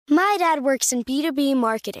My dad works in B2B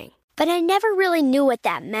marketing, but I never really knew what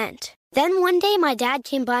that meant. Then one day, my dad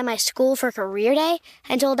came by my school for career day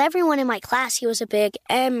and told everyone in my class he was a big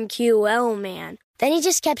MQL man. Then he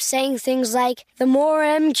just kept saying things like, the more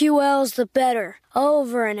MQLs, the better,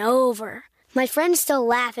 over and over. My friends still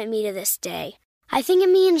laugh at me to this day. I think it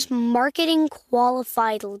means marketing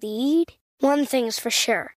qualified lead. One thing's for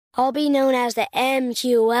sure, I'll be known as the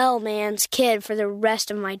MQL man's kid for the rest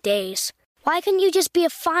of my days. Why couldn't you just be a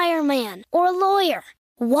fireman or a lawyer?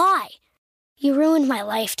 Why? You ruined my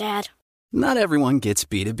life, Dad. Not everyone gets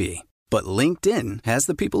B2B, but LinkedIn has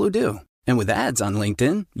the people who do. And with ads on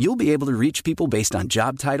LinkedIn, you'll be able to reach people based on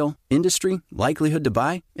job title, industry, likelihood to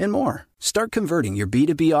buy, and more. Start converting your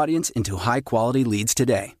B2B audience into high-quality leads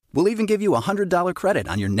today. We'll even give you a $100 credit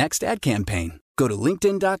on your next ad campaign. Go to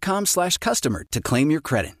linkedin.com/customer to claim your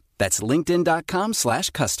credit. That's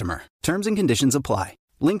linkedin.com/customer. Terms and conditions apply.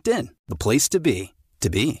 LinkedIn, the place to be, to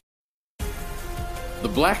be. The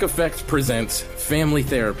Black Effect presents Family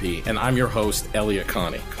Therapy, and I'm your host, Elliot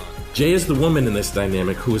Connie. Jay is the woman in this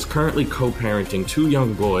dynamic who is currently co-parenting 2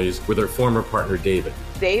 young boys with her former partner, David.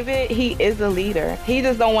 David, he is a leader. He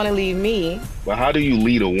just don't want to leave me. But how do you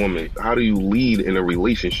lead a woman? How do you lead in a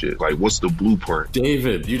relationship? Like, what's the blueprint?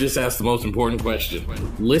 David, you just asked the most important question.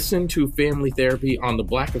 Listen to Family Therapy on the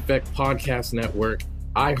Black Effect Podcast Network,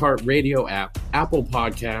 iHeartRadio app, Apple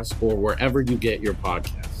Podcasts, or wherever you get your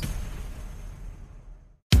podcasts.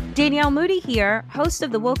 Danielle Moody here, host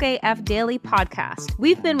of the Woke AF Daily podcast.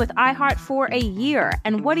 We've been with iHeart for a year,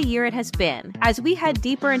 and what a year it has been. As we head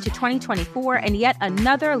deeper into 2024 and yet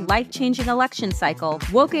another life-changing election cycle,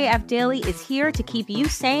 Woke AF Daily is here to keep you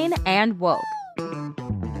sane and woke.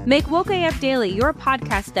 Make Woke AF Daily your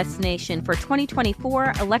podcast destination for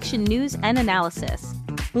 2024 election news and analysis.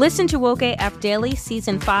 Listen to Woke AF Daily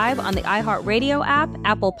Season 5 on the iHeartRadio app,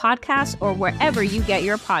 Apple Podcasts, or wherever you get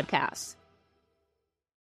your podcasts.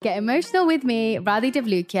 Get emotional with me, Radhi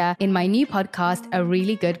Devlukia, in my new podcast, A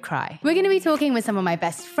Really Good Cry. We're going to be talking with some of my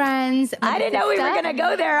best friends. I didn't know we were going to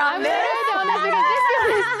go there on this.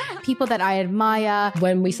 People that I admire.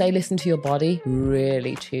 When we say listen to your body,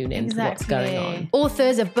 really tune into what's going on.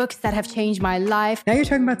 Authors of books that have changed my life. Now you're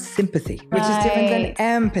talking about sympathy, which is different than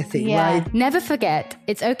empathy, right? Never forget,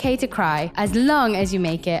 it's okay to cry as long as you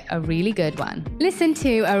make it a really good one. Listen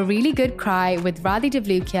to A Really Good Cry with Radhi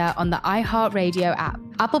Devlukia on the iHeartRadio app,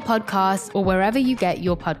 Apple Podcasts, or wherever you get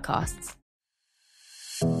your podcasts.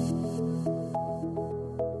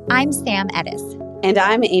 I'm Sam Edis. And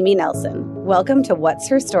I'm Amy Nelson. Welcome to What's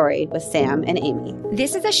Her Story with Sam and Amy.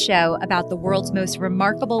 This is a show about the world's most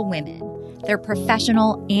remarkable women, their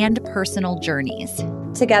professional and personal journeys.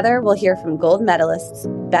 Together, we'll hear from gold medalists,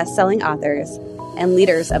 best-selling authors, and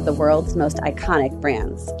leaders of the world's most iconic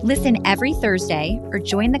brands. Listen every Thursday or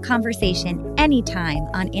join the conversation anytime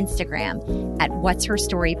on Instagram at What's Her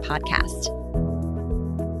Story Podcast.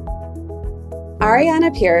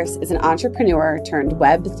 Ariana Pierce is an entrepreneur turned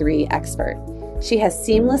Web3 expert. She has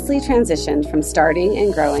seamlessly transitioned from starting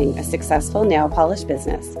and growing a successful nail polish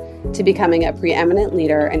business to becoming a preeminent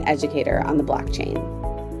leader and educator on the blockchain.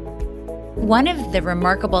 One of the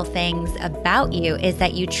remarkable things about you is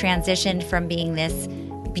that you transitioned from being this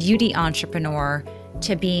beauty entrepreneur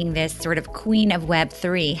to being this sort of queen of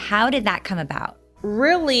Web3. How did that come about?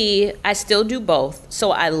 Really, I still do both. So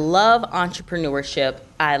I love entrepreneurship.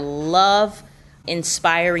 I love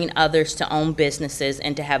inspiring others to own businesses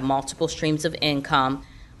and to have multiple streams of income.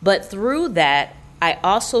 But through that, I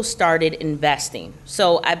also started investing.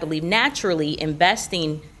 So I believe naturally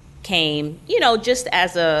investing came, just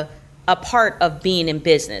as a part of being in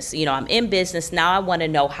business. I'm in business now. I want to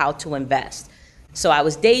know how to invest. So I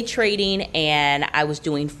was day trading and I was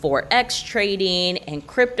doing Forex trading and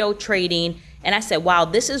crypto trading. And I said, wow,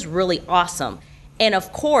 this is really awesome. And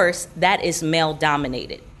of course, that is male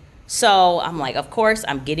dominated. So I'm like, of course,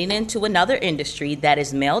 I'm getting into another industry that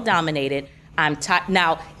is male dominated.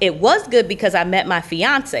 Now, it was good because I met my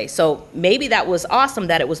fiance. So maybe that was awesome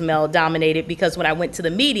that it was male dominated, because when I went to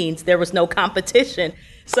the meetings, there was no competition.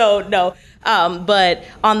 So no. But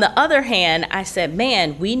on the other hand, I said,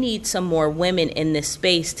 man, we need some more women in this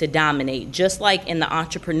space to dominate, just like in the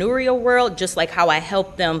entrepreneurial world, just like how I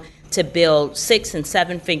helped them to build 6- and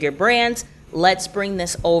 7-figure brands. Let's bring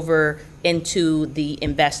this over into the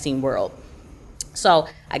investing world. So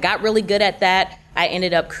I got really good at that. I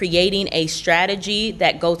ended up creating a strategy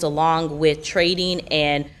that goes along with trading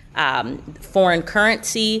and foreign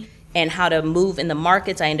currency and how to move in the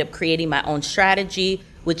markets. I ended up creating my own strategy,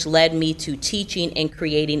 which led me to teaching and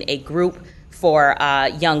creating a group for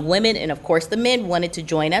young women. And of course, the men wanted to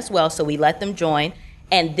join as well, so we let them join.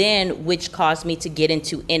 And then which caused me to get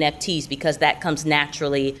into NFTs because that comes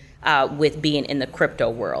naturally with being in the crypto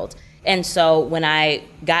world. And so when I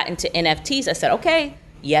got into NFTs, I said, okay,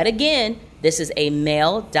 yet again, this is a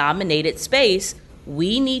male-dominated space.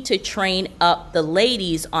 We need to train up the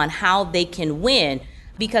ladies on how they can win.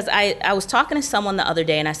 Because I was talking to someone the other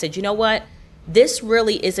day and I said, you know what? This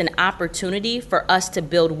really is an opportunity for us to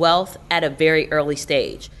build wealth at a very early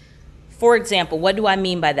stage. For example, what do I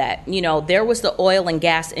mean by that? You know, there was the oil and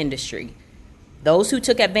gas industry. Those who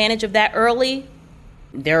took advantage of that early,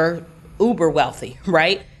 they're uber wealthy,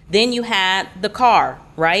 right? Then you had the car,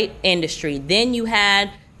 right, industry. Then you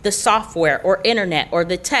had the software or internet or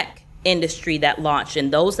the tech industry that launched.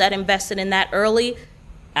 And those that invested in that early,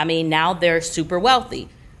 I mean, now they're super wealthy.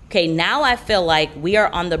 Okay, now I feel like we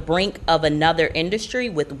are on the brink of another industry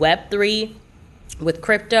with Web3, with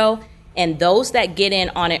crypto. And those that get in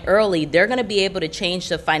on it early, they're going to be able to change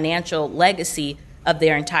the financial legacy of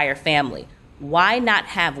their entire family. Why not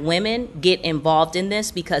have women get involved in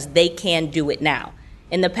this? Because they can do it now.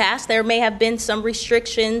 In the past, there may have been some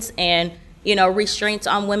restrictions and, restraints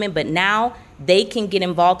on women, but now they can get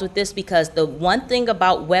involved with this because the one thing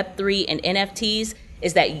about Web3 and NFTs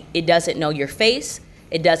is that it doesn't know your face.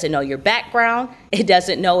 It doesn't know your background. It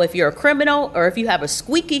doesn't know if you're a criminal or if you have a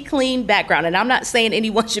squeaky clean background. And I'm not saying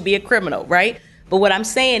anyone should be a criminal, right? But what I'm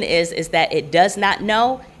saying is that it does not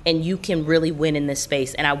know, and you can really win in this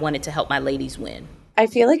space. And I wanted to help my ladies win. I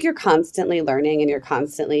feel like you're constantly learning and you're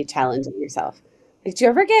constantly challenging yourself. Like, do you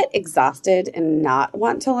ever get exhausted and not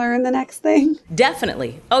want to learn the next thing?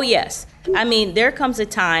 Definitely. Oh, yes. I mean, there comes a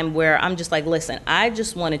time where I'm just like, listen, I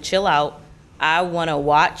just want to chill out. I want to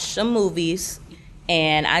watch some movies.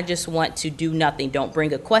 And I just want to do nothing. Don't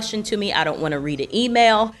bring a question to me. I don't want to read an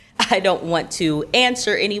email. I don't want to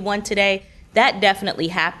answer anyone today. That definitely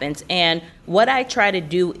happens. And what I try to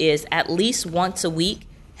do is at least once a week,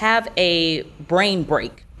 have a brain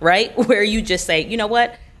break, right? Where you just say, you know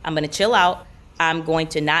what? I'm going to chill out. I'm going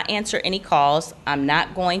to not answer any calls. I'm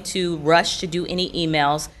not going to rush to do any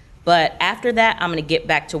emails. But after that, I'm going to get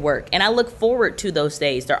back to work. And I look forward to those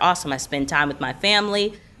days. They're awesome. I spend time with my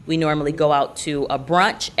family. We normally go out to a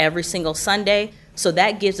brunch every single Sunday. So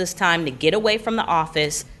that gives us time to get away from the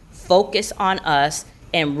office, focus on us,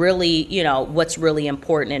 and really, what's really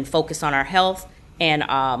important, and focus on our health and,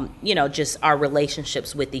 just our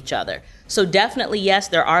relationships with each other. So definitely, yes,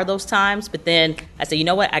 there are those times. But then I say, you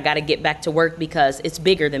know what? I got to get back to work because it's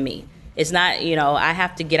bigger than me. It's not, I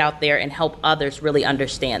have to get out there and help others really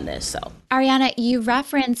understand this. So, Ariana, you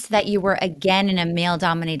referenced that you were again in a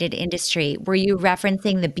male-dominated industry. Were you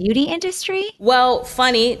referencing the beauty industry? Well,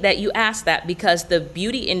 funny that you asked that because the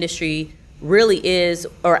beauty industry really is,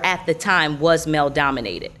 or at the time was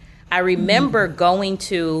male-dominated. I remember going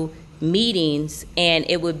to meetings and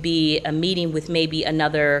it would be a meeting with maybe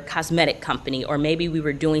another cosmetic company, or maybe we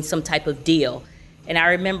were doing some type of deal. And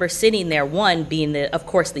I remember sitting there, one being of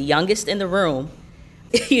course, the youngest in the room.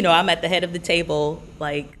 I'm at the head of the table,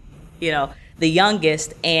 the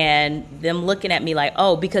youngest, and them looking at me like,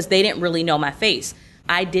 oh, because they didn't really know my face.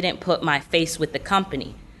 I didn't put my face with the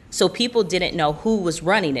company. So people didn't know who was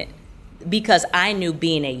running it because I knew,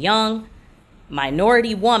 being a young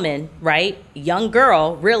minority woman, right? Young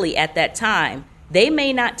girl, really, at that time, they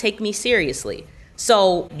may not take me seriously.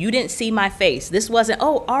 So you didn't see my face. This wasn't,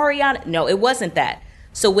 oh, Ariana. No, it wasn't that.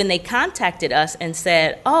 So when they contacted us and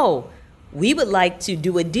said, oh, we would like to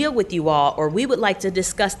do a deal with you all, or we would like to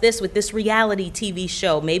discuss this with this reality TV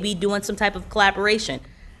show, maybe doing some type of collaboration,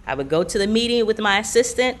 I would go to the meeting with my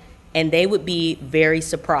assistant and they would be very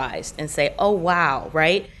surprised and say, oh, wow,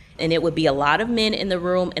 right? And it would be a lot of men in the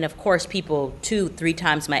room. And of course, people 2-3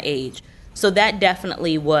 times my age. So that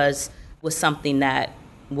definitely was something that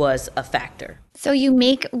was a factor. So you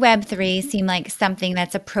make Web3 seem like something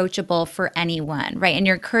that's approachable for anyone, right? And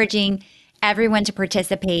you're encouraging everyone to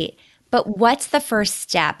participate. But what's the first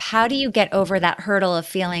step? How do you get over that hurdle of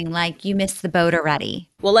feeling like you missed the boat already?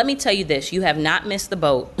 Well, let me tell you this. You have not missed the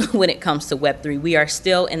boat when it comes to Web3. We are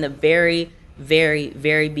still in the very, very,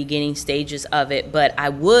 very beginning stages of it. But I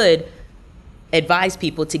would advise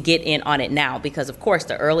people to get in on it now because, of course,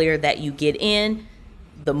 the earlier that you get in,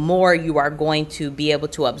 the more you are going to be able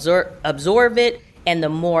to absorb it, and the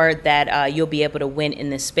more that you'll be able to win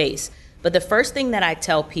in this space. But the first thing that I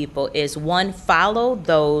tell people is, one, follow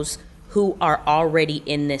those who are already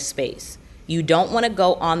in this space. You don't want to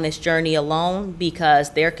go on this journey alone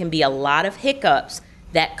because there can be a lot of hiccups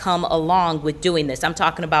that come along with doing this. I'm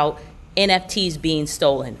talking about NFTs being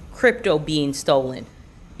stolen, crypto being stolen,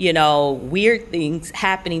 weird things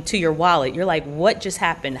happening to your wallet. You're like, what just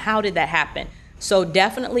happened? How did that happen? So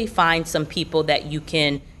definitely find some people that you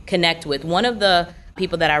can connect with. One of the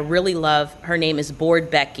people that I really love, her name is Bored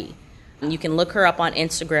Becky. You can look her up on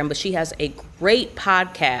Instagram, but she has a great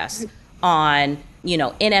podcast on,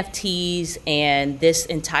 NFTs and this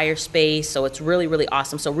entire space. So it's really, really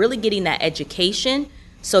awesome. So really getting that education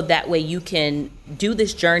so that way you can do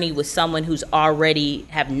this journey with someone who's already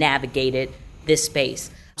have navigated this space.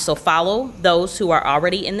 So follow those who are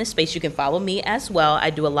already in this space. You can follow me as well. I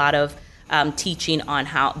do a lot of teaching on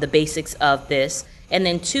how the basics of this. And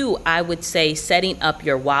then 2, I would say setting up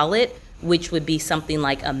your wallet, which would be something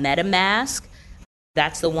like a MetaMask.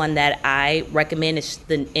 That's the one that I recommend. It's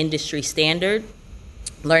the industry standard.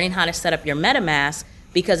 Learning how to set up your MetaMask,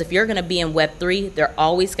 because if you're going to be in Web3, they're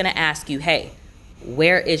always going to ask you, hey,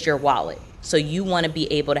 where is your wallet? So you want to be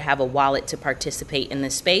able to have a wallet to participate in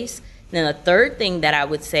this space. And then the third thing that I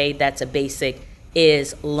would say that's a basic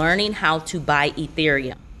is learning how to buy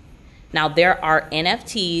Ethereum. Now, there are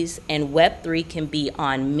NFTs, and Web3 can be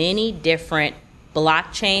on many different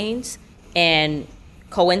blockchains and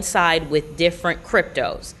coincide with different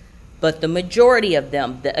cryptos. But the majority of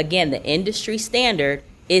them, the industry standard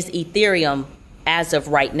is Ethereum as of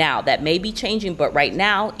right now. That may be changing, but right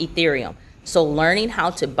now, Ethereum. So learning how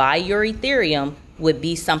to buy your Ethereum would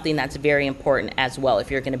be something that's very important as well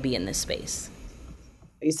if you're going to be in this space.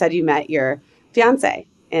 You said you met your fiance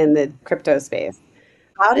in the crypto space.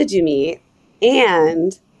 How did you meet?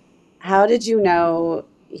 And how did you know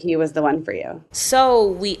he was the one for you? So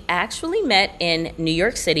we actually met in New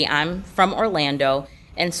York City. I'm from Orlando.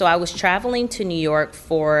 And so I was traveling to New York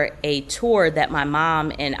for a tour that my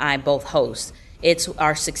mom and I both host. It's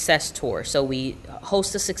our success tour. So we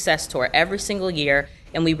host a success tour every single year.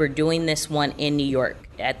 And we were doing this one in New York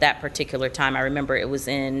at that particular time. I remember it was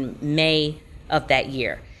in May of that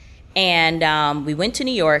year. And we went to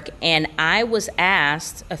New York, and I was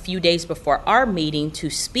asked a few days before our meeting to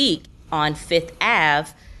speak on Fifth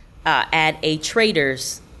Ave at a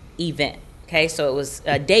traders event. Okay, so it was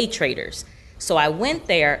day traders. So I went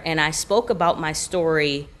there and I spoke about my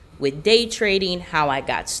story with day trading, how I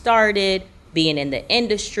got started, being in the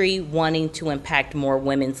industry, wanting to impact more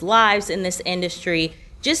women's lives in this industry,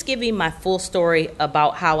 just giving my full story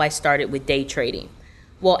about how I started with day trading.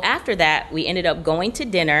 Well, after that, we ended up going to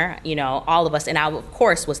dinner, all of us, and I, of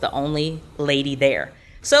course, was the only lady there.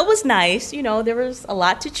 So it was nice, there was a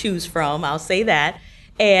lot to choose from, I'll say that.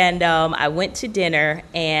 And I went to dinner,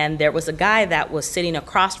 and there was a guy that was sitting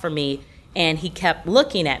across from me, and he kept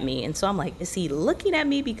looking at me. And so I'm like, is he looking at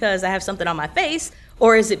me because I have something on my face,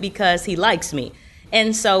 or is it because he likes me?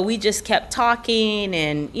 And so we just kept talking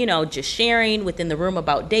and, just sharing within the room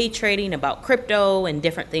about day trading, about crypto and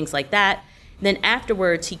different things like that. Then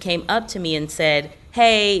afterwards, he came up to me and said,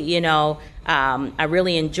 hey, I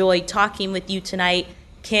really enjoyed talking with you tonight.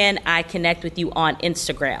 Can I connect with you on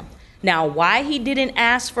Instagram? Now, why he didn't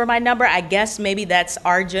ask for my number, I guess maybe that's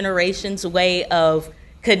our generation's way of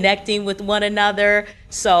connecting with one another.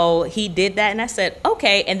 So he did that, and I said,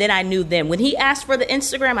 okay. And then I knew then when he asked for the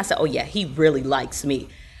Instagram, I said, oh yeah, he really likes me.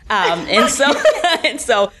 And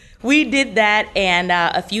so we did that. And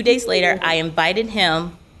a few days later, I invited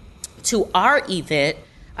him to our event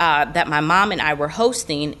that my mom and I were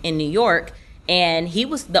hosting in New York. And he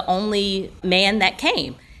was the only man that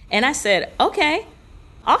came. And I said, okay,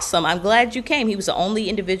 awesome. I'm glad you came. He was the only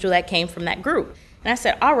individual that came from that group. And I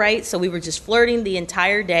said, all right. So we were just flirting the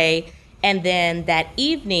entire day. And then that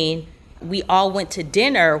evening, we all went to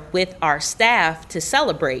dinner with our staff to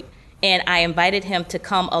celebrate. And I invited him to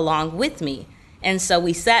come along with me. And so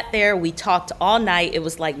we sat there, we talked all night. It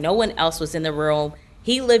was like no one else was in the room.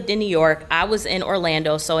 He lived in New York. I was in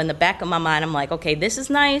Orlando. So in the back of my mind, I'm like, okay, this is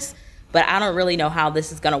nice, but I don't really know how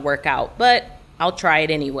this is going to work out. But I'll try it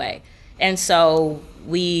anyway. And so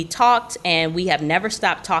we talked, and we have never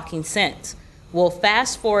stopped talking since. Well,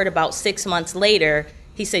 fast forward about 6 months later,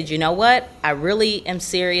 he said, you know what? I really am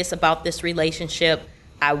serious about this relationship.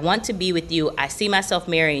 I want to be with you. I see myself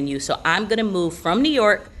marrying you. So I'm going to move from New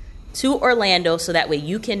York to Orlando so that way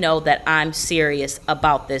you can know that I'm serious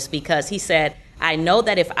about this. Because he said, I know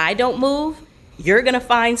that if I don't move, you're going to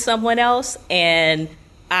find someone else and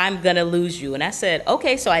I'm going to lose you. And I said,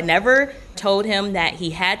 okay. So I never told him that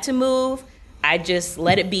he had to move. I just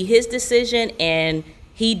let it be his decision. And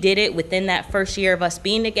he did it within that first year of us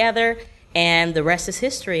being together. And the rest is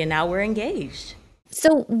history. And now we're engaged.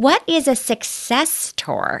 So what is a success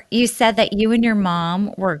tour? You said that you and your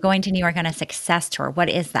mom were going to New York on a success tour. What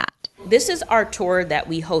is that? This is our tour that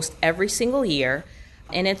we host every single year.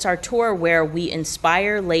 And it's our tour where we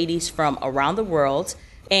inspire ladies from around the world.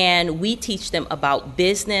 And we teach them about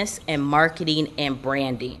business and marketing and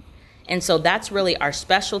branding. And so that's really our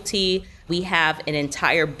specialty. We have an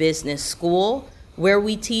entire business school where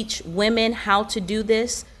we teach women how to do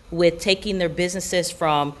this with taking their businesses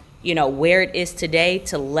from, where it is today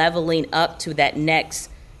to leveling up to that next,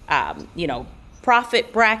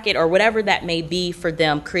 profit bracket or whatever that may be for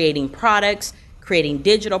them, creating products, creating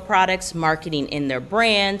digital products, marketing in their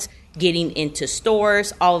brands, getting into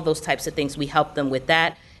stores, all of those types of things. We help them with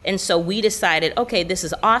that. And so we decided, okay, this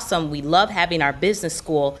is awesome. We love having our business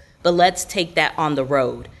school, but let's take that on the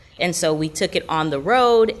road. And so we took it on the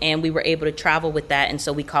road and we were able to travel with that. And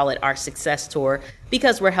so we call it our success tour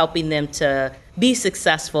because we're helping them to be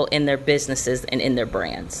successful in their businesses and in their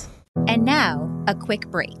brands. And now, a quick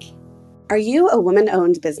break. Are you a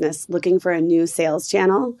woman-owned business looking for a new sales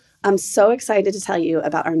channel? I'm so excited to tell you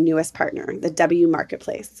about our newest partner, the W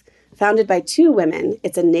Marketplace. Founded by two women,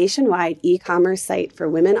 it's a nationwide e-commerce site for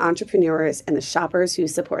women entrepreneurs and the shoppers who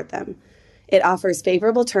support them. It offers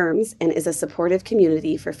favorable terms and is a supportive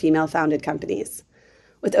community for female-founded companies.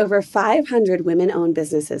 With over 500 women-owned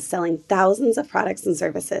businesses selling thousands of products and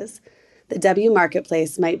services, the W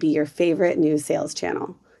Marketplace might be your favorite new sales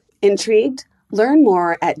channel. Intrigued? Learn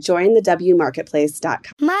more at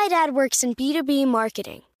jointhewmarketplace.com. My dad works in B2B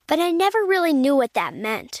marketing, but I never really knew what that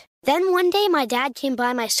meant. Then one day my dad came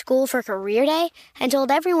by my school for career day and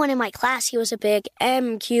told everyone in my class he was a big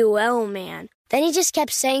MQL man. Then he just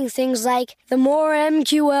kept saying things like, the more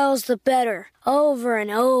MQLs, the better, over and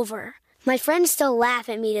over. My friends still laugh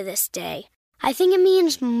at me to this day. I think it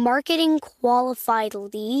means marketing qualified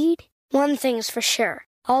lead. One thing's for sure.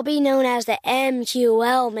 I'll be known as the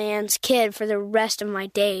MQL man's kid for the rest of my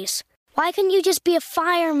days. Why couldn't you just be a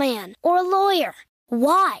fireman or a lawyer?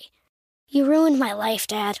 Why? You ruined my life,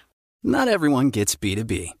 Dad. Not everyone gets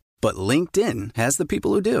B2B, but LinkedIn has the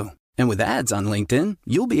people who do. And with ads on LinkedIn,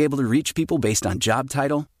 you'll be able to reach people based on job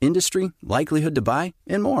title, industry, likelihood to buy,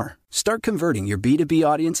 and more. Start converting your B2B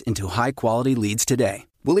audience into high-quality leads today.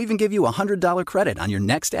 We'll even give you a $100 credit on your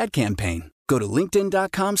next ad campaign. Go to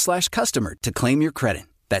linkedin.com/customer to claim your credit.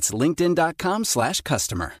 That's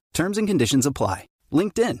linkedin.com/customer. Terms and conditions apply.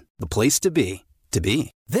 LinkedIn, the place to be, to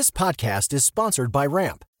be. This podcast is sponsored by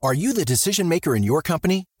Ramp. Are you the decision maker in your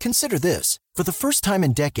company? Consider this. For the first time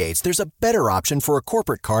in decades, there's a better option for a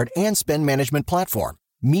corporate card and spend management platform.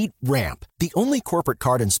 Meet Ramp, the only corporate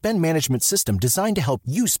card and spend management system designed to help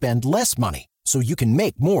you spend less money so you can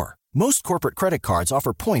make more. Most corporate credit cards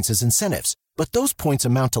offer points as incentives, but those points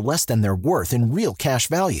amount to less than their worth in real cash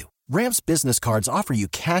value. Ramp's business cards offer you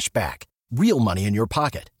cash back, real money in your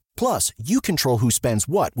pocket. Plus, you control who spends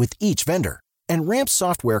what with each vendor. And Ramp's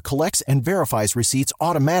software collects and verifies receipts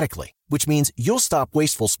automatically, which means you'll stop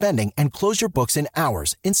wasteful spending and close your books in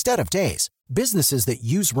hours instead of days. Businesses that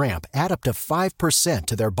use Ramp add up to 5%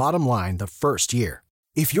 to their bottom line the first year.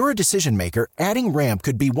 If you're a decision maker, adding Ramp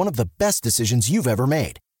could be one of the best decisions you've ever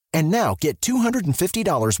made. And now get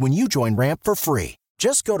 $250 when you join Ramp for free.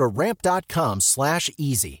 Just go to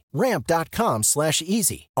ramp.com/easy.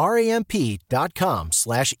 Ramp.com/easy.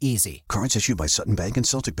 RAMP.com/easy. Cards issued by Sutton Bank and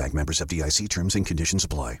Celtic Bank, members FDIC. Terms and conditions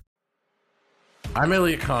apply. I'm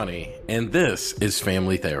Elliot Connie, and this is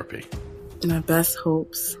Family Therapy. My best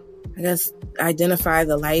hopes, I guess, identify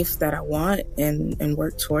the life that I want and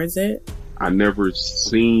work towards it. I never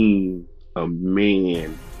seen a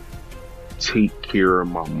man take care of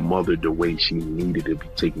my mother the way she needed to be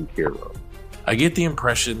taken care of. I get the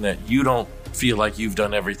impression that you don't feel like you've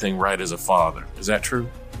done everything right as a father. Is that true?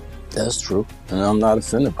 That's true, and I'm not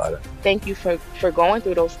offended by that. Thank you for going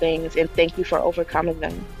through those things, and thank you for overcoming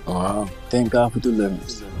them. Thank God for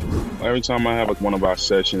deliverance. Every time I have one of our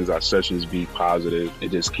sessions be positive.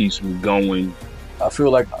 It just keeps me going. I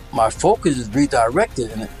feel like my focus is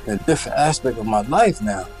redirected in a different aspect of my life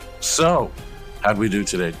now. So, how'd we do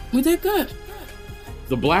today? We did good.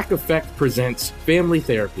 The Black Effect presents Family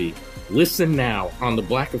Therapy. Listen now on the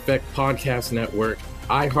Black Effect Podcast Network,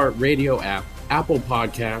 iHeartRadio app, Apple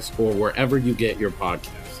Podcasts, or wherever you get your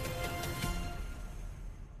podcasts.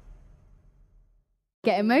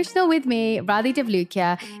 Get emotional with me, Radhi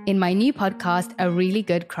Devlukia, in my new podcast, A Really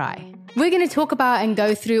Good Cry. We're going to talk about and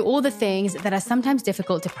go through all the things that are sometimes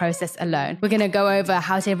difficult to process alone. We're going to go over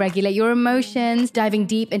how to regulate your emotions, diving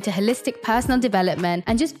deep into holistic personal development,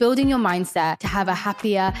 and just building your mindset to have a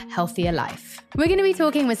happier, healthier life. We're going to be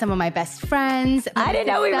talking with some of my best friends. I didn't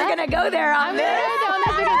know we were going to go there on this.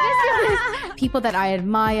 People that I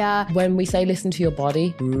admire. When we say listen to your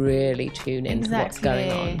body, really tune into what's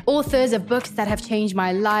going on. Authors of books that have changed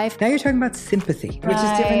my life. Now you're talking about sympathy, which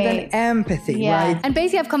is different than empathy, right? And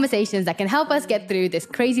basically have conversations affirmations that can help us get through this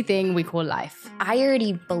crazy thing we call life. I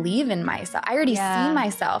already believe in myself. I already see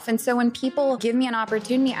myself. And so when people give me an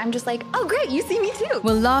opportunity, I'm just like, oh, great, you see me too.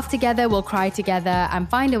 We'll laugh together, we'll cry together, and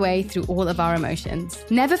find a way through all of our emotions.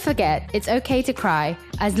 Never forget, it's okay to cry,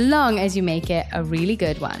 as long as you make it a really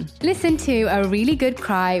good one. Listen to A Really Good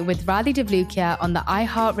Cry with Radhi Devlukia on the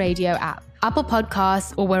iHeartRadio app, Apple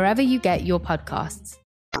Podcasts, or wherever you get your podcasts.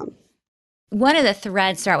 One of the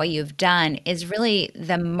threads throughout what you've done is really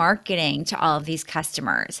the marketing to all of these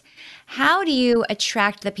customers. How do you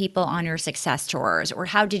attract the people on your success tours? Or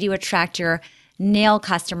how did you attract your nail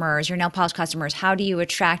customers, your nail polish customers? How do you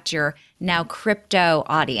attract your now crypto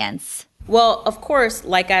audience? Well, of course,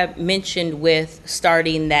 like I mentioned with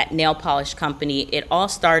starting that nail polish company, it all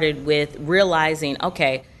started with realizing,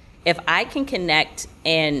 okay, if I can connect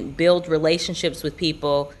and build relationships with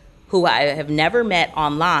people who I have never met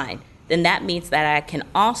online, then that means that I can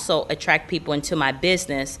also attract people into my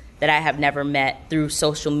business that I have never met through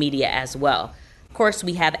social media as well. Of course,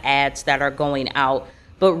 we have ads that are going out,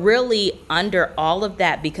 but really under all of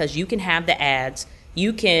that, because you can have the ads,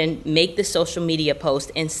 you can make the social media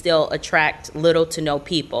post and still attract little to no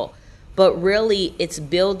people. But really, it's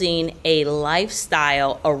building a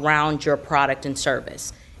lifestyle around your product and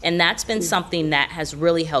service. And that's been something that has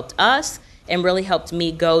really helped us and really helped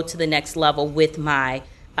me go to the next level with my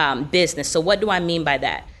business. So what do I mean by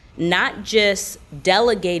that? Not just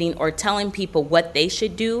delegating or telling people what they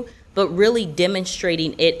should do, but really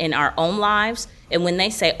demonstrating it in our own lives. And when they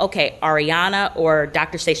say, okay, Ariana or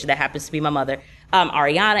Dr. Stacia, that happens to be my mother,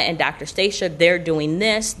 Ariana and Dr. Stacia, they're doing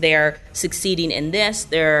this, they're succeeding in this,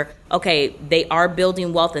 they are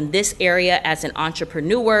building wealth in this area as an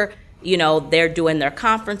entrepreneur, they're doing their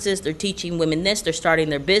conferences, they're teaching women this, they're starting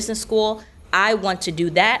their business school. I want to do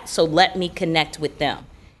that, so let me connect with them.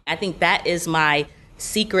 I think that is my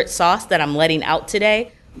secret sauce that I'm letting out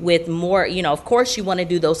today with more, of course you want to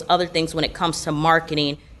do those other things when it comes to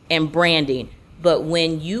marketing and branding. But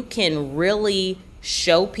when you can really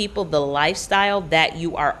show people the lifestyle that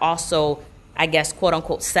you are also, I guess, quote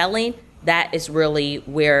unquote, selling, that is really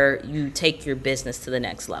where you take your business to the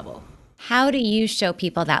next level. How do you show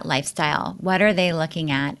people that lifestyle? What are they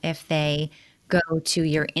looking at if they go to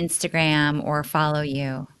your Instagram or follow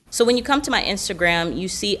you? So when you come to my Instagram, you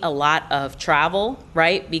see a lot of travel,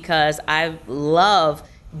 right? Because I love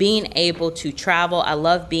being able to travel. I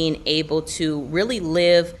love being able to really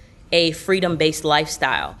live a freedom-based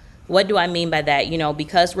lifestyle. What do I mean by that?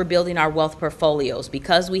 Because we're building our wealth portfolios,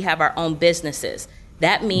 because we have our own businesses,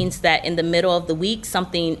 that means that in the middle of the week,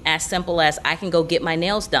 something as simple as I can go get my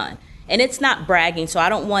nails done. And it's not bragging, so I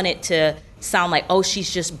don't want it to sound like, oh,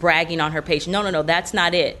 she's just bragging on her page. No, that's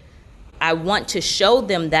not it. I want to show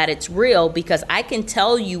them that it's real, because I can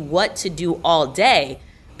tell you what to do all day,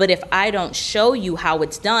 but if I don't show you how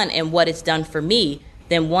it's done and what it's done for me,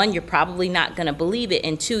 then one, you're probably not going to believe it,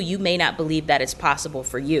 and two, you may not believe that it's possible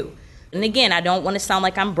for you. And again, I don't want to sound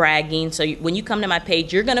like I'm bragging, so when you come to my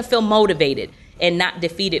page, you're going to feel motivated and not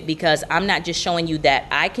defeated, because I'm not just showing you that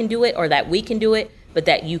I can do it or that we can do it, but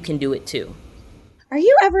that you can do it too. Are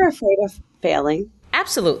you ever afraid of failing?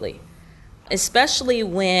 Absolutely. Especially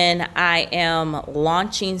when I am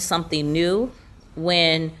launching something new,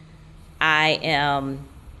 when I am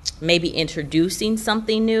maybe introducing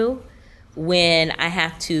something new, when I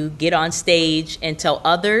have to get on stage and tell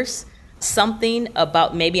others something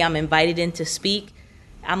about, maybe I'm invited in to speak.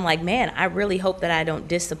 I'm like, man, I really hope that I don't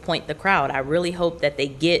disappoint the crowd. I really hope that they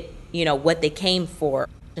get, what they came for.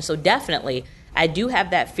 And so definitely, I do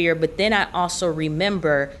have that fear, but then I also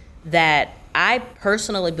remember that I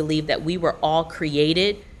personally believe that we were all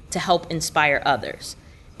created to help inspire others.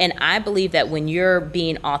 And I believe that when you're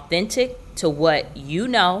being authentic to what you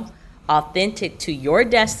know, authentic to your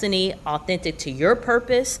destiny, authentic to your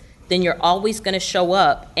purpose, then you're always going to show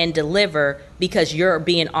up and deliver because you're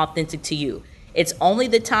being authentic to you. It's only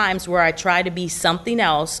the times where I try to be something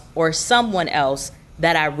else or someone else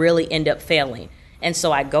that I really end up failing. And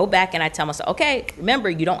so I go back and I tell myself, okay, remember,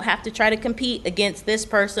 you don't have to try to compete against this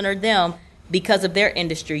person or them because of their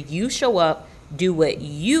industry. You show up, do what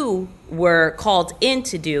you were called in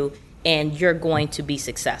to do, and you're going to be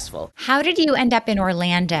successful. How did you end up in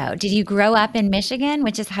Orlando? Did you grow up in Michigan,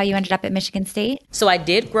 which is how you ended up at Michigan State? So I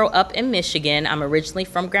did grow up in Michigan. I'm originally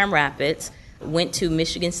from Grand Rapids, went to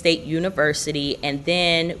Michigan State University, and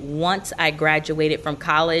then once I graduated from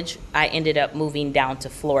college, I ended up moving down to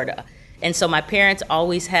Florida. And so my parents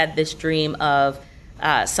always had this dream of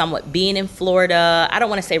somewhat being in Florida. I don't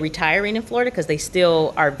want to say retiring in Florida because they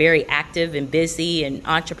still are very active and busy and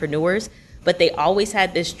entrepreneurs, but they always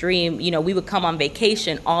had this dream. We would come on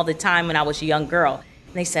vacation all the time when I was a young girl.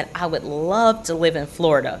 And they said, I would love to live in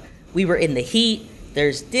Florida. we were in the heat.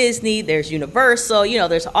 There's Disney, there's Universal,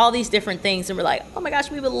 there's all these different things. And we're like, oh my gosh,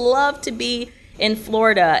 we would love to be in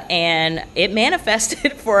Florida. And it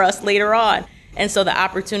manifested for us later on. And so the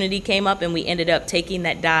opportunity came up and we ended up taking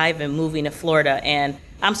that dive and moving to Florida. And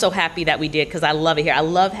I'm so happy that we did because I love it here. I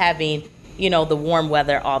love having, the warm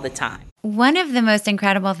weather all the time. One of the most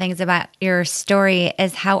incredible things about your story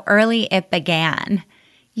is how early it began.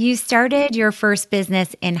 You started your first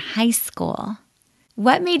business in high school.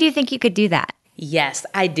 What made you think you could do that? Yes,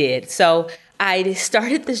 I did. So I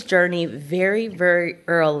started this journey very, very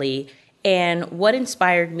early. And what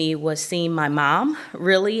inspired me was seeing my mom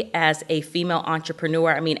really as a female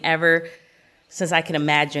entrepreneur. I mean, ever since I can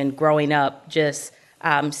imagine growing up, just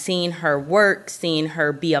seeing her work, seeing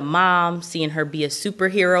her be a mom, seeing her be a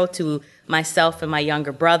superhero to myself and my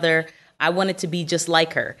younger brother. I wanted to be just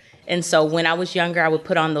like her. And so when I was younger, I would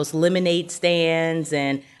put on those lemonade stands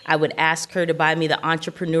and I would ask her to buy me the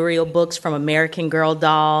entrepreneurial books from American Girl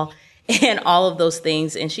Doll and all of those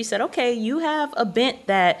things. And she said, okay, you have a bent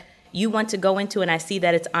that you want to go into, and I see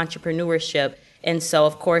that it's entrepreneurship. And so,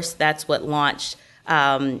 of course, that's what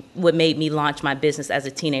what made me launch my business as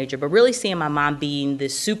a teenager. But really seeing my mom being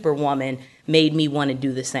this superwoman made me want to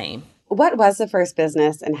do the same. What was the first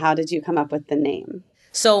business and how did you come up with the name?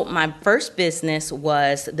 So my first business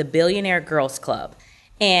was the Billionaire Girls Club.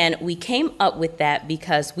 And we came up with that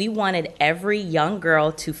because we wanted every young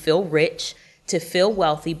girl to feel rich, to feel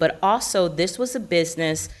wealthy, but also this was a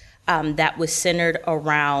business that was centered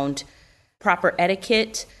around proper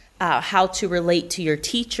etiquette, how to relate to your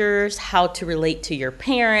teachers, how to relate to your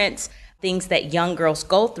parents, things that young girls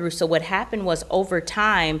go through. So what happened was over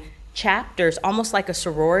time, chapters, almost like a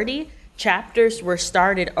sorority, chapters were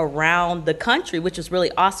started around the country, which was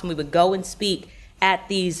really awesome. We would go and speak at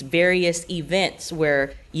these various events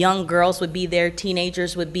where young girls would be there,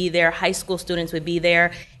 teenagers would be there, high school students would be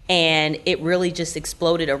there. And it really just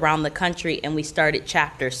exploded around the country and we started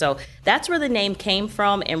chapters. So that's where the name came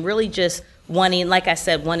from, and really just wanting, like I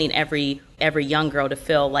said, wanting every young girl to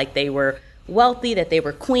feel like they were wealthy, that they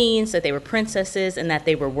were queens, that they were princesses, and that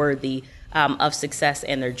they were worthy of success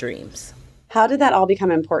and their dreams. How did that all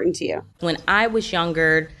become important to you? When I was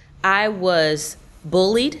younger, I was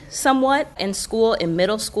bullied somewhat in school, in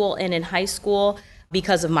middle school and in high school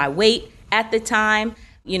because of my weight at the time.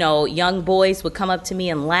 Young boys would come up to me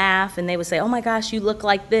and laugh and they would say, oh my gosh, you look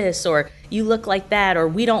like this, or you look like that, or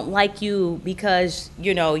we don't like you because,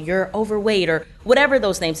 you're overweight, or whatever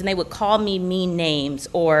those names. And they would call me mean names,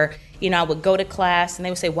 or, I would go to class and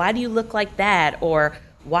they would say, why do you look like that? Or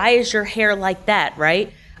why is your hair like that?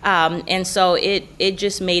 Right. And so it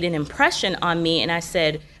just made an impression on me. And I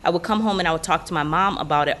said, I would come home and I would talk to my mom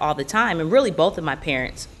about it all the time, and really both of my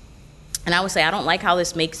parents. And I would say, I don't like how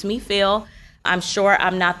this makes me feel. I'm sure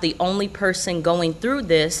I'm not the only person going through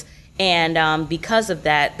this. And because of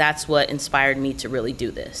that, that's what inspired me to really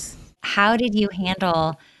do this. How did you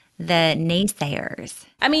handle the naysayers?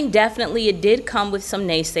 I mean, definitely it did come with some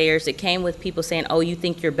naysayers. It came with people saying, oh, you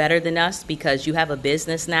think you're better than us because you have a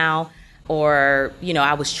business now? Or,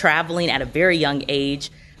 I was traveling at a very young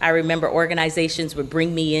age. I remember organizations would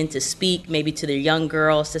bring me in to speak, maybe to their young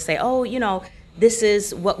girls, to say, oh, this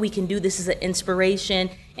is what we can do. This is an inspiration.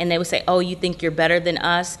 And they would say, oh, you think you're better than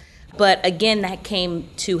us? But again, that came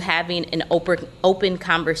to having an open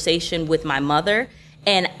conversation with my mother.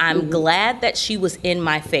 And I'm glad that she was in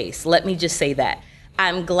my face. Let me just say that.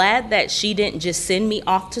 I'm glad that she didn't just send me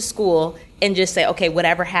off to school and just say, okay,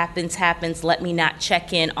 whatever happens, happens. Let me not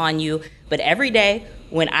check in on you. But every day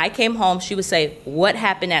when I came home, she would say, what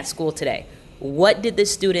happened at school today? What did the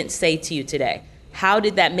student say to you today? How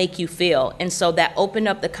did that make you feel? And so that opened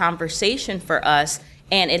up the conversation for us,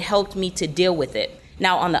 and it helped me to deal with it.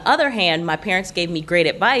 Now, on the other hand, my parents gave me great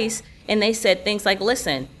advice, and they said things like,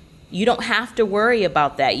 listen, you don't have to worry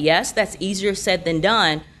about that. Yes, that's easier said than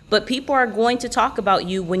done, but people are going to talk about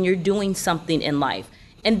you when you're doing something in life.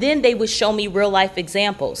 And then they would show me real life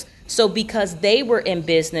examples. So because they were in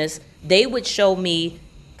business, they would show me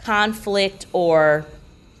conflict or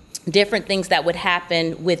different things that would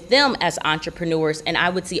happen with them as entrepreneurs. And I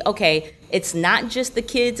would see, okay, it's not just the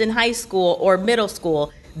kids in high school or middle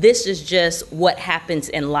school. This is just what happens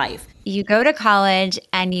in life. You go to college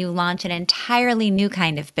and you launch an entirely new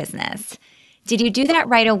kind of business. Did you do that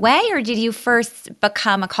right away, or did you first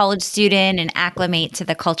become a college student and acclimate to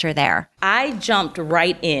the culture there? I jumped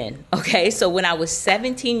right in. Okay, so when I was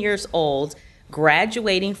 17 years old,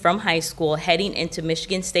 graduating from high school, heading into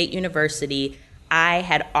Michigan State University, I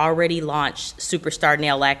had already launched Superstar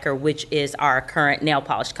Nail Lacquer, which is our current nail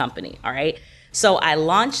polish company, all right? So I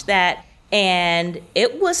launched that, And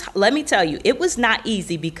it was, let me tell you, it was not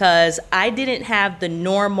easy because I didn't have the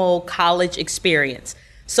normal college experience.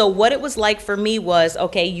 So what it was like for me was,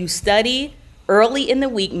 okay, you study early in the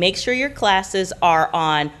week, make sure your classes are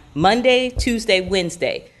on Monday, Tuesday,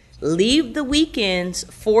 Wednesday. Leave the weekends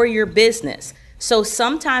for your business. So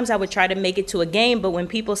sometimes I would try to make it to a game, but when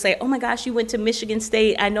people say, oh my gosh, you went to Michigan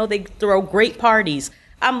State, I know they throw great parties.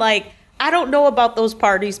 I'm like, I don't know about those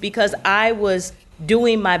parties because I was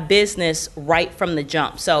doing my business right from the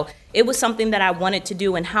jump. So it was something that I wanted to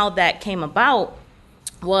do, and how that came about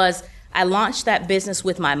was I launched that business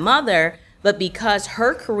with my mother, but because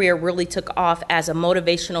her career really took off as a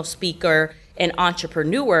motivational speaker and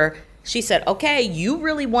entrepreneur, she said, okay, you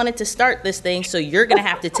really wanted to start this thing, so you're going to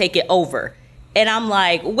have to take it over. And I'm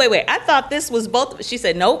like, wait, I thought this was both. She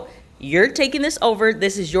said, nope, you're taking this over.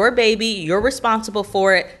 This is your baby. You're responsible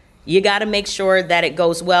for it. You got to make sure that it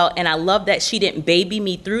goes well. And I love that she didn't baby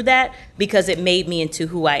me through that because it made me into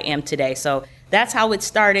who I am today. So that's how it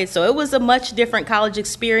started. So it was a much different college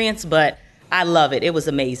experience, but I love it. It was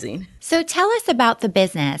amazing. So tell us about the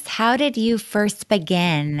business. How did you first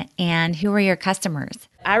begin, and who were your customers?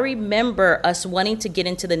 I remember us wanting to get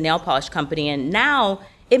into the nail polish company, and now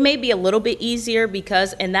it may be a little bit easier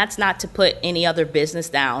because, and that's not to put any other business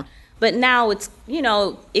down, but now it's,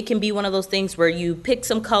 it can be one of those things where you pick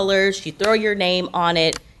some colors, you throw your name on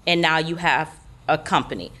it, and now you have a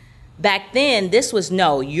company. Back then, this was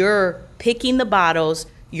you're picking the bottles,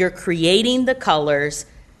 you're creating the colors,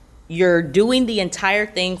 you're doing the entire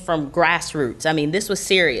thing from grassroots. I mean, this was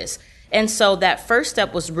serious. And so that first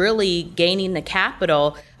step was really gaining the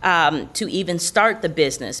capital to even start the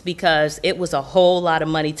business, because it was a whole lot of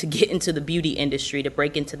money to get into the beauty industry, to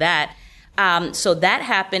break into that. So that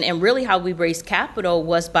happened, and really how we raised capital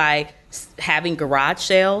was by having garage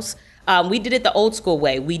sales. We did it the old school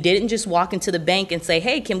way. We didn't just walk into the bank and say,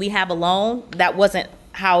 hey, can we have a loan? That wasn't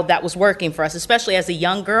how that was working for us, especially as a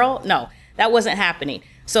young girl. No, that wasn't happening.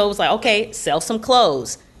 So it was like, okay, sell some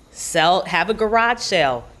clothes, have a garage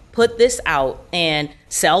sale, put this out and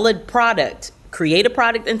sell a product, create a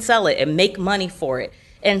product and sell it and make money for it.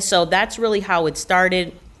 And so that's really how it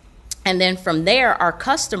started. And then from there, our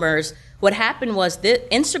customers, what happened was that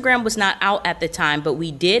Instagram was not out at the time, but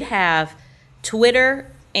we did have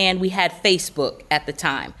Twitter and we had Facebook at the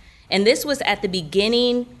time. And this was at the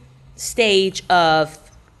beginning stage of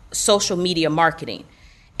social media marketing.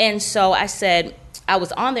 And so I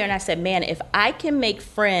was on there and I said, man, if I can make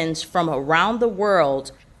friends from around the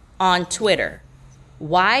world on Twitter,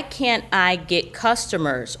 why can't I get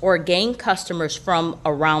customers or gain customers from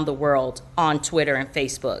around the world on Twitter and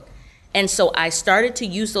Facebook? And so I started to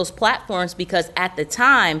use those platforms because at the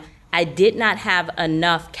time, I did not have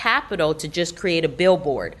enough capital to just create a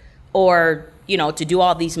billboard or, to do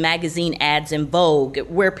all these magazine ads in Vogue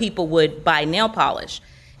where people would buy nail polish.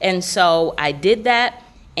 And so I did that,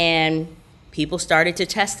 and people started to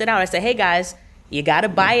test it out. I said, hey guys, you got to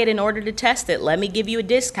buy it in order to test it. Let me give you a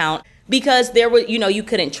discount, because there was, you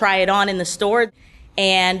couldn't try it on in the store,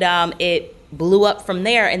 and it blew up from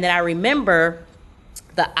there. And then I remember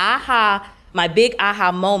my big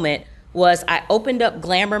aha moment was I opened up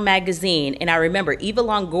Glamour magazine, and I remember Eva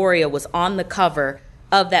Longoria was on the cover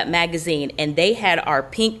of that magazine, and they had our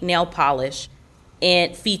pink nail polish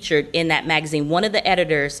featured in that magazine. One of the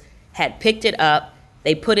editors had picked it up.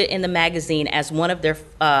 They put it in the magazine as one of their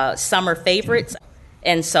summer favorites.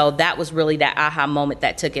 And so that was really that aha moment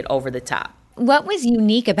that took it over the top. What was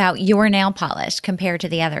unique about your nail polish compared to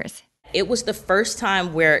the others? It was the first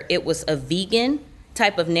time where it was a vegan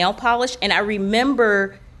type of nail polish. And I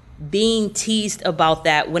remember being teased about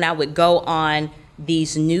that when I would go on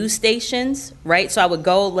these news stations, right? So I would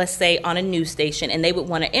go, let's say, on a news station, and they would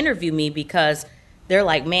want to interview me because they're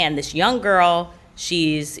like, man, this young girl,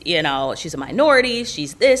 she's a minority,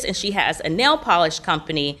 she's this, and she has a nail polish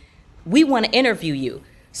company. We want to interview you.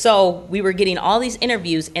 So we were getting all these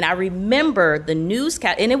interviews, and I remember the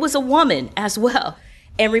newscast, and it was a woman as well.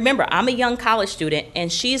 And remember, I'm a young college student,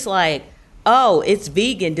 and she's like, oh, it's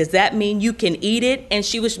vegan. Does that mean you can eat it? And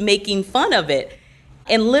she was making fun of it.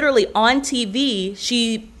 And literally on TV,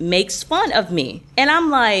 she makes fun of me. And I'm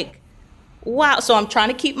like, wow. So I'm trying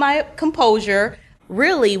to keep my composure.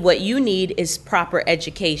 Really, what you need is proper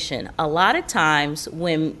education. A lot of times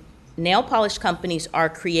when nail polish companies are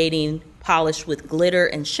creating polish with glitter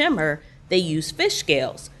and shimmer, they use fish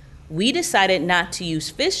scales. We decided not to use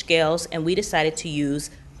fish scales, and we decided to use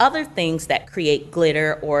other things that create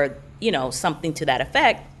glitter or, something to that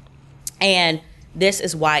effect. And this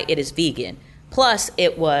is why it is vegan. Plus,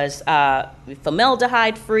 it was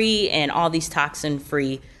formaldehyde free and all these toxin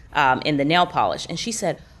free in the nail polish. And she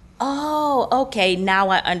said, Oh, okay. Now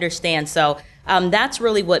I understand. So that's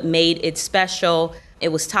really what made it special. It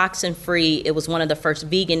was toxin free. It was one of the first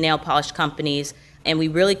vegan nail polish companies. And we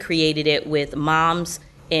really created it with moms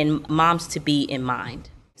and moms to be in mind.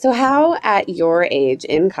 So how at your age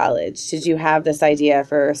in college did you have this idea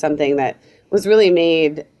for something that was really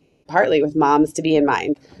made partly with moms to be in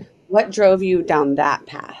mind? What drove you down that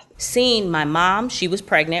path? Seeing my mom, she was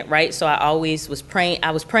pregnant, right? So I always was praying.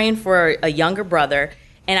 I was praying for a younger brother.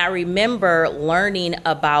 And I remember learning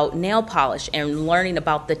about nail polish and learning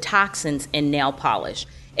about the toxins in nail polish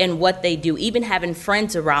and what they do, even having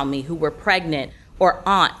friends around me who were pregnant or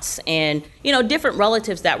aunts and, different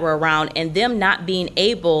relatives that were around and them not being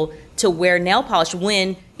able to wear nail polish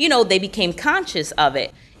when, they became conscious of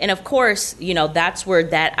it. And of course, that's where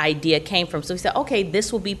that idea came from. So we said, okay,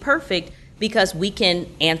 this will be perfect because we can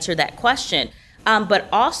answer that question. But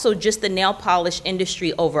also just the nail polish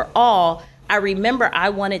industry overall, I remember I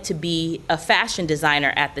wanted to be a fashion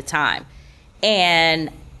designer at the time.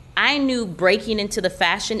 And I knew breaking into the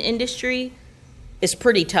fashion industry is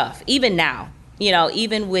pretty tough, even now.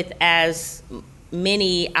 Even with as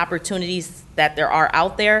many opportunities that there are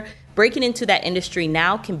out there, breaking into that industry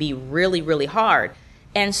now can be really, really hard.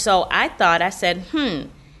 And so I said,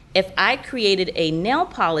 if I created a nail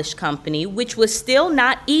polish company, which was still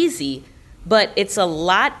not easy, but it's a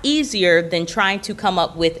lot easier than trying to come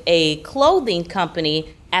up with a clothing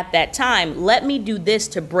company at that time. Let me do this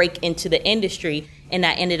to break into the industry. And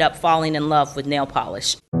I ended up falling in love with nail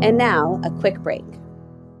polish. And now a quick break.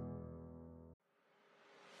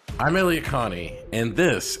 I'm Elliot Connie, and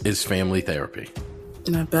this is Family Therapy.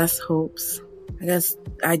 My best hopes,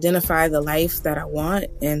 identify the life that I want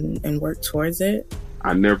and work towards it.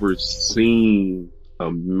 I never seen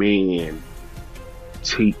a man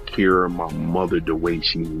take care of my mother the way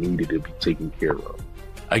she needed to be taken care of.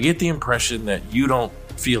 I get the impression that you don't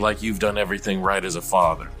feel like you've done everything right as a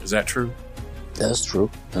father. Is that true? That's true,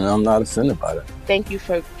 and I'm not offended by that. Thank you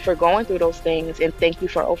for going through those things, and thank you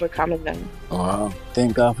for overcoming them. Wow.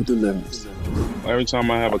 Thank God for deliverance. Every time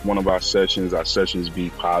I have one of our sessions be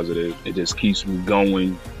positive. It just keeps me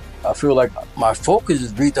going. I feel like my focus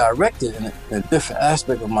is redirected in a different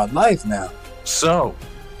aspect of my life now. So,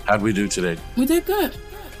 how'd we do today? We did good.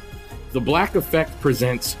 The Black Effect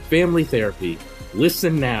presents Family Therapy.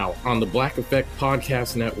 Listen now on the Black Effect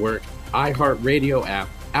Podcast Network, iHeartRadio app,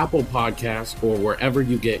 Apple Podcasts, or wherever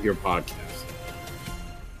you get your podcasts.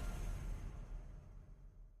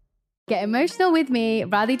 Get emotional with me,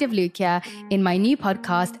 Radhi Devlukia, in my new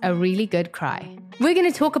podcast, A Really Good Cry. We're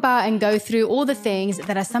going to talk about and go through all the things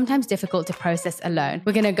that are sometimes difficult to process alone.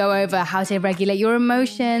 We're going to go over how to regulate your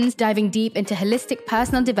emotions, diving deep into holistic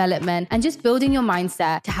personal development, and just building your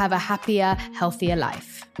mindset to have a happier, healthier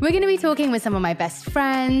life. We're going to be talking with some of my best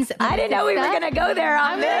friends. I didn't know we were going to go there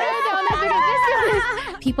on this.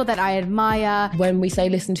 People that I admire. When we say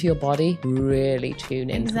listen to your body, really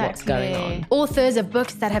tune into what's going on. Authors of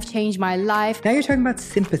books that have changed my life. Now you're talking about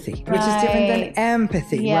sympathy, which is different than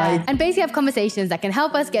empathy, right? And basically have conversations that can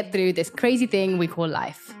help us get through this crazy thing we call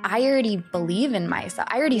life. I already believe in myself.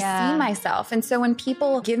 I already see myself. And so when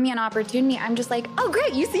people give me an opportunity, I'm just like, oh,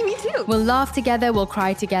 great, you see me too. We'll laugh together, we'll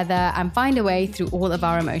cry together, and find a way through all of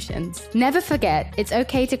our emotions. Never forget, it's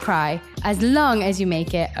okay to cry, as long as you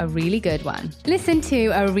make it a really good one. Listen to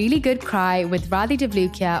A Really Good Cry with Radhi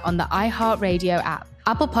Devlukia on the iHeartRadio app,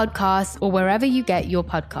 Apple Podcasts, or wherever you get your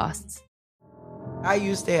podcasts. I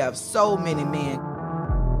used to have so many men.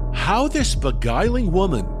 How this beguiling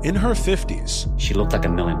woman in her 50s, she looked like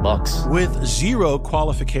 $1 million, with zero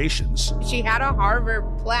qualifications, she had a Harvard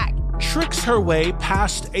plaque, tricks her way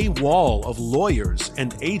past a wall of lawyers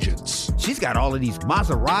and agents. She's got all of these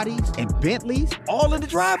Maseratis and Bentleys all in the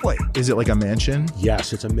driveway. Is it like a mansion?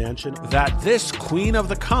 Yes, it's a mansion that this queen of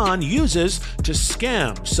the con uses to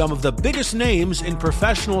scam some of the biggest names in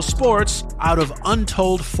professional sports out of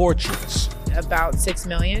untold fortunes. About $6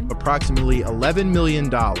 million. Approximately $11 million.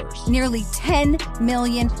 Nearly $10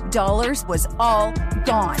 million was all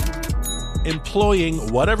gone.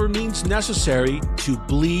 Employing whatever means necessary to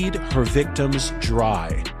bleed her victims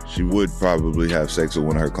dry. She would probably have sex with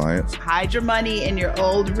one of her clients. Hide your money in your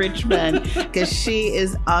old rich man, because she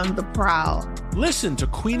is on the prowl. Listen to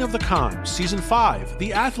Queen of the Con, Season 5,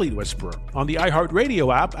 The Athlete Whisperer, on the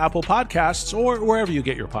iHeartRadio app, Apple Podcasts, or wherever you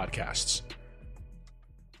get your podcasts.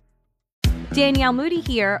 Danielle Moody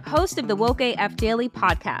here, host of the Woke AF Daily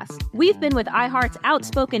podcast. We've been with iHeart's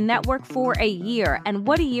Outspoken Network for a year, and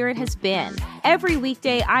what a year it has been. Every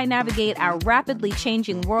weekday, I navigate our rapidly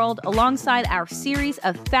changing world alongside our series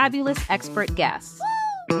of fabulous expert guests.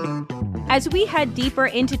 As we head deeper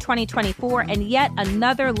into 2024 and yet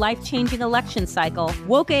another life-changing election cycle,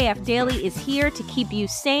 Woke AF Daily is here to keep you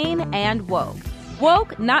sane and woke.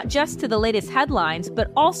 Woke not just to the latest headlines,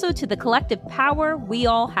 but also to the collective power we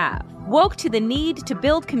all have. Woke to the need to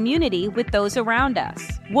build community with those around us.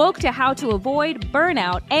 Woke to how to avoid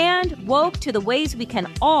burnout, and woke to the ways we can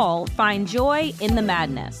all find joy in the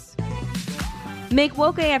madness. Make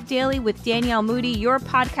Woke AF Daily with Danielle Moody your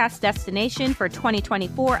podcast destination for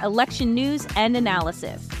 2024 election news and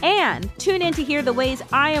analysis. And tune in to hear the ways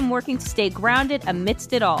I am working to stay grounded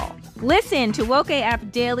amidst it all. Listen to Woke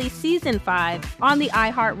AF Daily Season 5 on the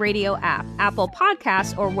iHeartRadio app, Apple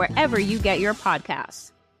Podcasts, or wherever you get your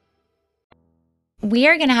podcasts. We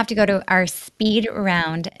are going to have to go to our speed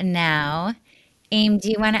round now. Aim, do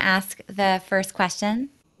you want to ask the first question?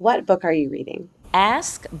 What book are you reading?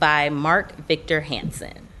 Ask by Mark Victor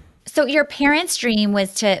Hansen. So your parents' dream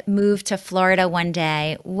was to move to Florida one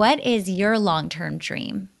day. What is your long-term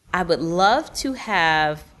dream? I would love to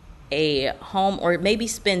have a home or maybe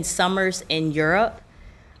spend summers in Europe.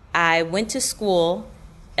 I went to school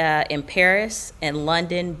in Paris and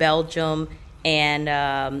London, Belgium, and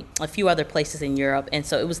a few other places in Europe. And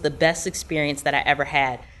so it was the best experience that I ever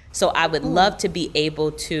had. So I would love to be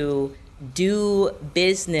able to do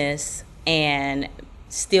business and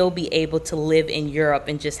still be able to live in Europe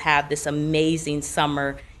and just have this amazing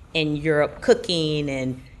summer in Europe, cooking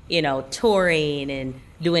and, touring and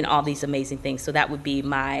doing all these amazing things. So that would be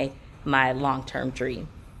my long-term dream.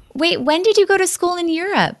 Wait, when did you go to school in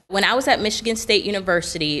Europe? When I was at Michigan State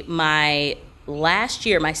University, my last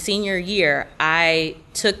year, my senior year, I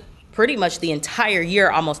took pretty much the entire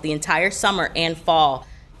year, almost the entire summer and fall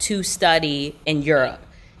to study in Europe.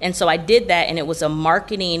 And so I did that, and it was a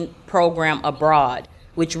marketing program abroad,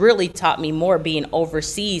 which really taught me more being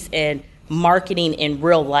overseas and marketing in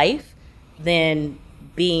real life than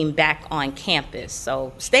being back on campus.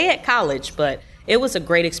 So stay at college, but it was a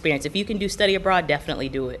great experience. If you can do study abroad, definitely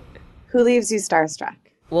do it. Who leaves you starstruck?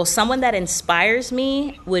 Well, someone that inspires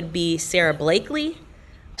me would be Sarah Blakely.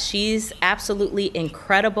 She's absolutely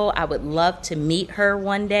incredible. I would love to meet her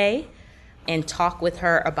one day and talk with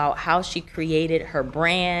her about how she created her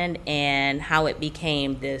brand and how it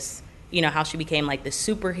became this, how she became like this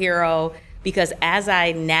superhero. Because as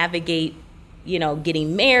I navigate,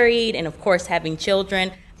 getting married and of course having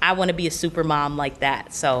children, I want to be a super mom like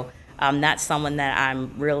that. So that's someone that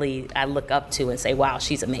I look up to and say, wow,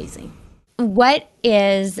 she's amazing. What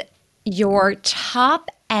is your top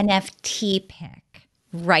NFT pick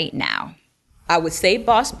right now? I would say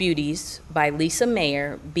Boss Beauties by Lisa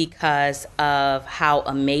Mayer because of how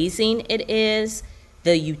amazing it is,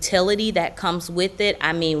 the utility that comes with it.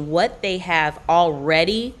 I mean, what they have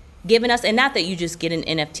already given us, and not that you just get an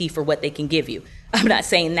NFT for what they can give you. I'm not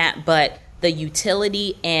saying that, but the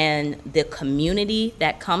utility and the community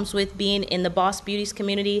that comes with being in the Boss Beauties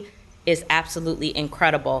community is absolutely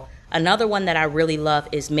incredible. Another one that I really love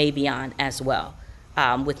is Mavion as well,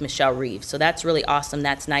 with Michelle Reeves. So that's really awesome.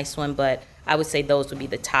 That's a nice one, but I would say those would be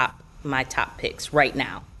my top picks right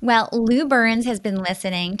now. Well, Lou Burns has been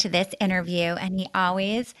listening to this interview, and he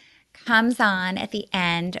always comes on at the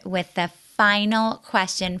end with the final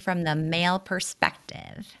question from the male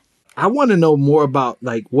perspective. I want to know more about,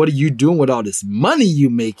 what are you doing with all this money you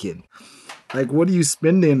making? What are you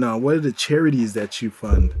spending on? What are the charities that you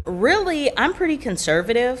fund? Really, I'm pretty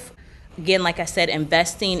conservative. Again, like I said,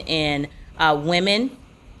 investing in women,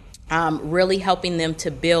 really helping them to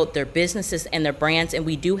build their businesses and their brands. And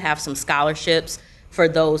we do have some scholarships for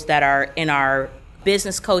those that are in our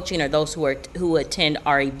business coaching or those who attend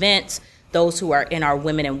our events, those who are in our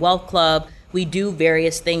Women in Wealth Club. We do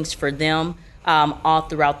various things for them all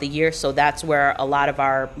throughout the year. So that's where a lot of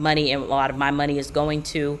our money and a lot of my money is going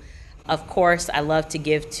to. Of course, I love to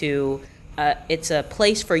give to, it's a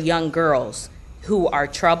place for young girls who are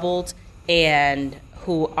troubled and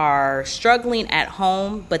who are struggling at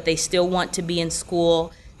home, but they still want to be in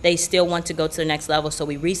school. They still want to go to the next level. So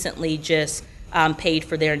we recently just paid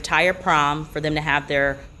for their entire prom, for them to have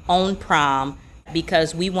their own prom,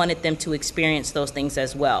 because we wanted them to experience those things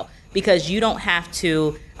as well. Because you don't have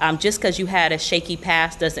to, just because you had a shaky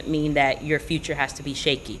past doesn't mean that your future has to be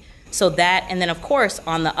shaky. So that, and then of course,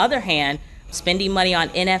 on the other hand, spending money on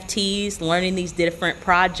NFTs, learning these different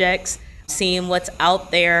projects, seeing what's out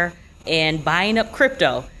there, and buying up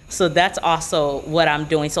crypto. So that's also what I'm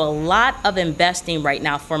doing. So a lot of investing right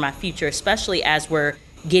now for my future, especially as we're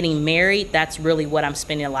getting married. That's really what I'm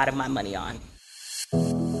spending a lot of my money on.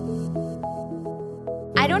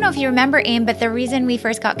 I don't know if you remember, Aim, but the reason we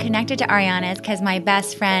first got connected to Ariana is because my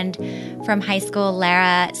best friend from high school,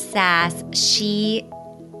 Lara Sass, she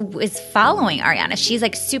was following Ariana. She's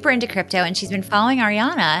like super into crypto, and she's been following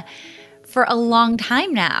Ariana for a long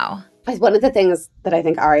time now. One of the things that I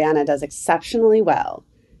think Ariana does exceptionally well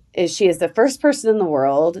is she is the first person in the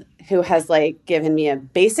world who has like given me a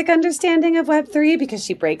basic understanding of Web3 because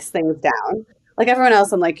she breaks things down. Like everyone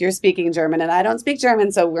else, I'm like, you're speaking German and I don't speak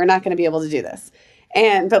German, so we're not going to be able to do this.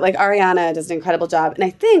 But like Ariana does an incredible job. And I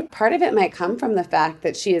think part of it might come from the fact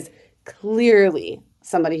that she is clearly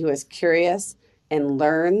somebody who is curious and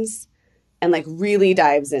learns and like really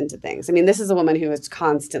dives into things. I mean, this is a woman who is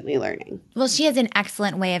constantly learning. Well, she has an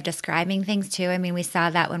excellent way of describing things too. I mean, we saw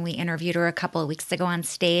that when we interviewed her a couple of weeks ago on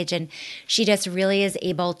stage, and she just really is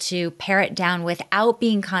able to pare it down without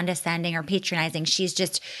being condescending or patronizing.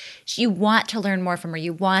 You want to learn more from her.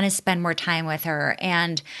 You want to spend more time with her.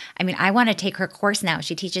 And I mean, I want to take her course now.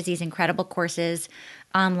 She teaches these incredible courses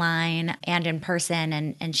online and in person,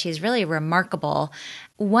 and she's really remarkable.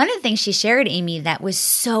 One of the things she shared, Amy, that was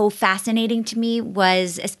so fascinating to me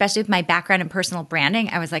was, especially with my background in personal branding,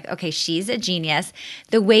 I was like, okay, she's a genius.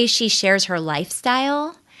 The way she shares her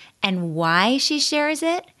lifestyle and why she shares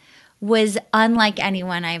it was unlike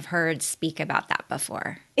anyone I've heard speak about that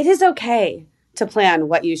before. It is okay to plan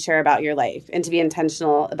what you share about your life and to be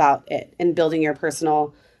intentional about it and building your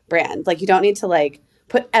personal brand. Like, you don't need to like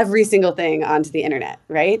put every single thing onto the internet,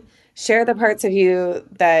 right? Share the parts of you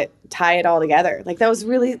that tie it all together. Like that was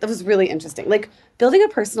really interesting. Like building a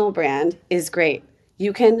personal brand is great.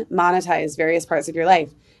 You can monetize various parts of your life,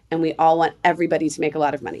 and we all want everybody to make a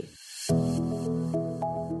lot of money.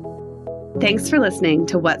 Thanks for listening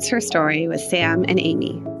to What's Her Story with Sam and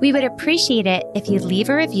Amy. We would appreciate it if you'd leave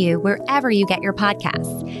a review wherever you get your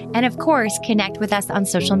podcasts. And of course, connect with us on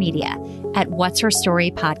social media at What's Her Story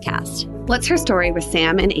Podcast. What's Her Story with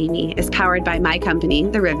Sam and Amy is powered by my company,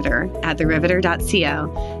 The Riveter, at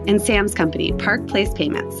theriveter.co, and Sam's company, Park Place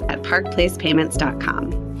Payments, at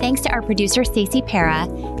parkplacepayments.com. Thanks to our producer, Stacey Para,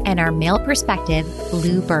 and our male perspective,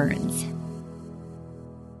 Lou Burns.